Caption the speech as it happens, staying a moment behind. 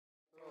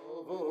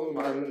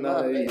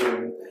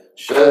ומנעים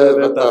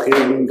שבת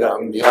אחים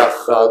גם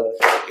יחד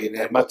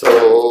הנה מה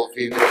טוב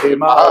הנה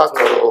מה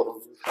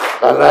טוב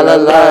לה לה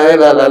לה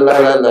לה לה לה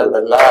לה לה לה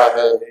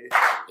לה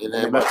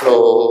הנה מה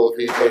טוב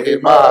הנה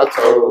מה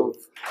טוב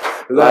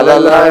לה לה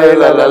לה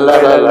לה לה לה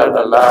לה לה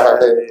לה לה לה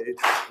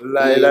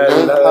לה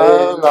לה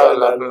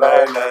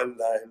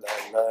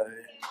לה.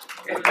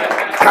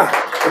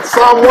 It's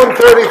Psalm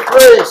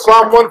 133,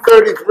 Psalm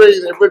 133,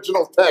 the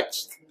original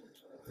text.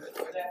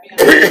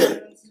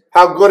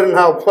 How good and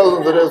how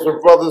pleasant it is when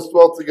brothers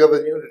dwell together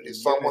in unity.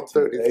 Psalm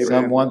 133.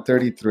 Psalm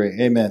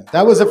 133. Amen.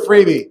 That was a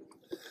freebie.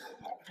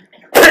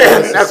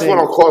 Next one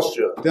will cost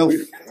you. They'll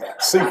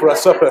Sing for our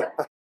supper.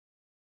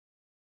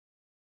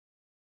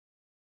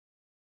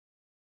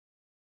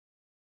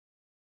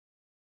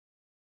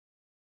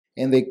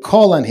 and they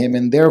call on him,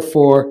 and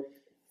therefore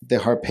the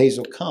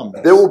harpazo comes.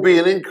 There will be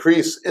an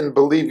increase in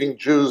believing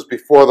Jews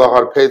before the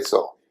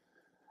harpazo.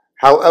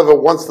 However,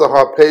 once the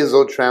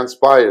harpazo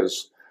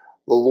transpires,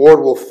 the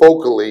Lord will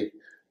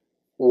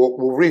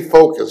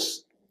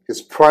refocus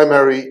his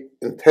primary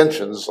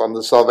intentions on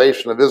the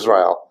salvation of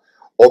Israel,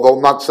 although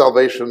not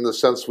salvation in the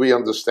sense we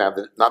understand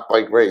it, not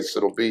by grace.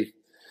 It'll be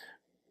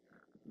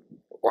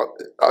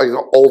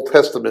Old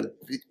Testament,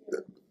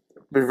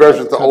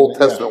 reversion to Old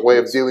Testament way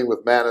of dealing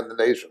with man and the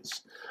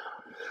nations.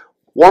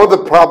 One of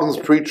the problems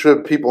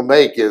pre-trib people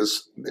make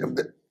is,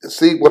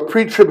 see, what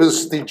pre-trib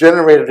is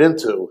degenerated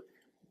into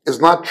is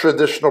not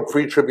traditional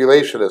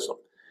pre-tribulationism.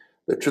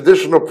 The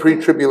traditional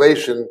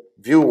pre-tribulation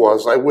view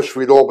was, I wish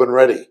we'd all been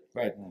ready.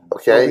 Right.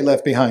 Okay? Be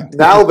left behind.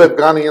 Now they've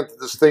gone into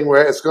this thing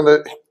where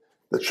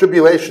the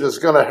tribulation is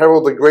going to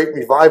herald a great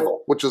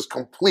revival, which is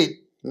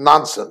complete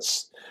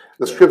nonsense.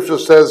 The scripture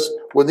says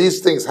when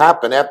these things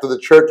happen, after the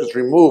church is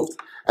removed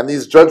and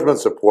these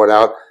judgments are poured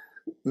out,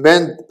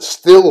 men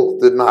still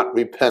did not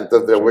repent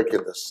of their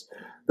wickedness.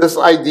 This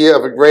idea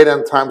of a great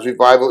end times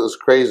revival is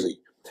crazy.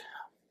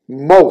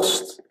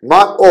 Most,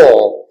 not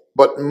all,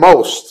 but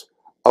most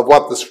of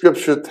what the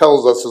scripture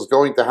tells us is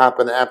going to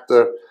happen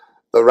after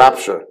the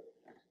rapture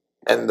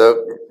and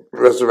the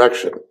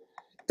resurrection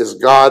is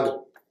God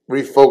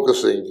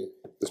refocusing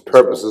his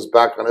purposes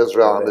back on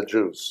Israel and the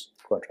Jews.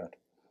 Quite right.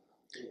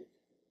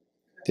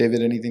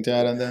 David, anything to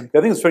add on that? I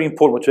think it's very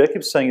important. What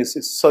Jacob's saying is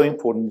so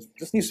important. It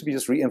just needs to be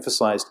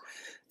re-emphasized.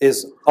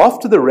 Is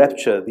after the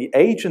rapture, the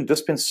age and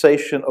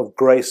dispensation of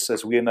grace,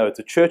 as we know it,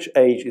 the church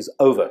age is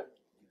over.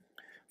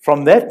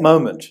 From that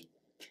moment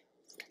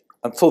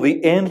until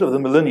the end of the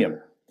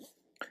millennium,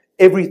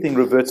 everything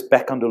reverts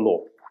back under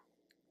law.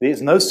 There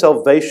is no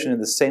salvation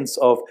in the sense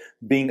of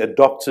being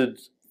adopted,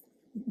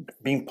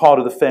 being part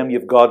of the family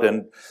of God,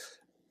 and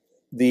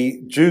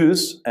the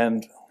Jews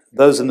and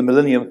those in the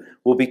millennium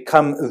will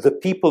become the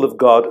people of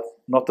God,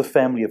 not the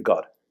family of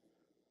God.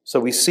 So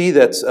we see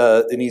that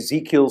in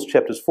Ezekiel's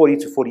chapters 40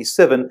 to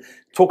 47,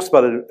 talks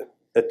about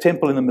a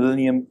temple in the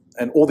millennium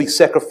and all these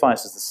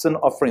sacrifices, the sin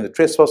offering, the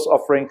trespass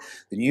offering,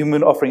 the new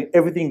moon offering,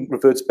 everything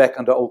reverts back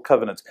under old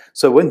covenant.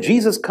 So when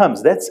Jesus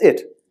comes, that's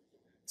it.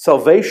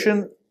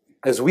 Salvation,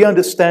 as we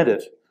understand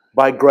it,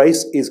 by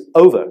grace is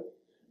over.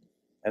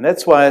 And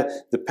that's why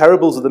the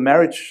parables of the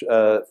marriage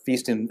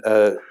feast in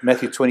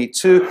Matthew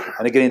 22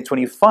 and again in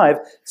 25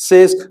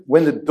 says,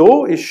 when the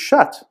door is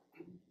shut,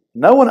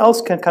 no one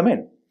else can come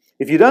in.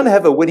 If you don't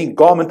have a wedding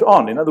garment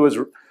on, in other words,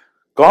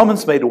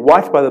 garments made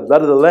white by the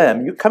blood of the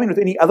Lamb, you come in with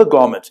any other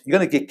garment, you're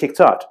going to get kicked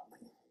out.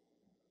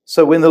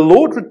 So when the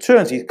Lord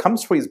returns, he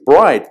comes for his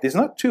bride. There's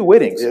not two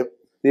weddings. Yep.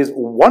 There's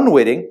one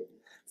wedding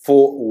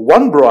for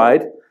one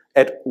bride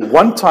at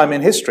one time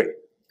in history.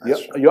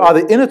 You're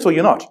either in it or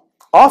you're not.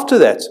 After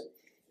that,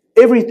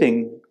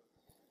 everything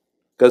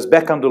goes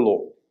back under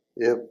law.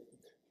 Yep.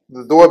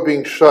 The door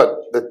being shut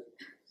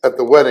at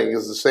the wedding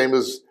is the same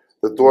as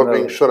the door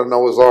being shut on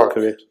Noah's Ark.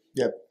 Correct.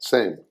 Yep.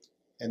 Same.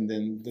 And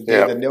then the day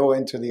that Noah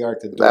entered the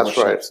ark, the door That's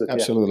was right. shut.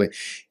 Absolutely.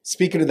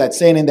 Speaking of that,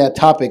 staying in that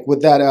topic,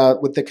 with that,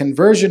 with the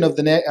conversion of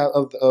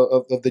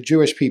the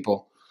Jewish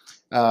people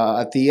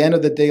at the end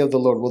of the day of the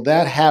Lord, will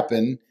that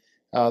happen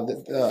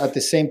at the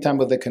same time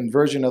with the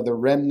conversion of the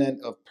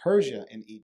remnant of Persia in Egypt?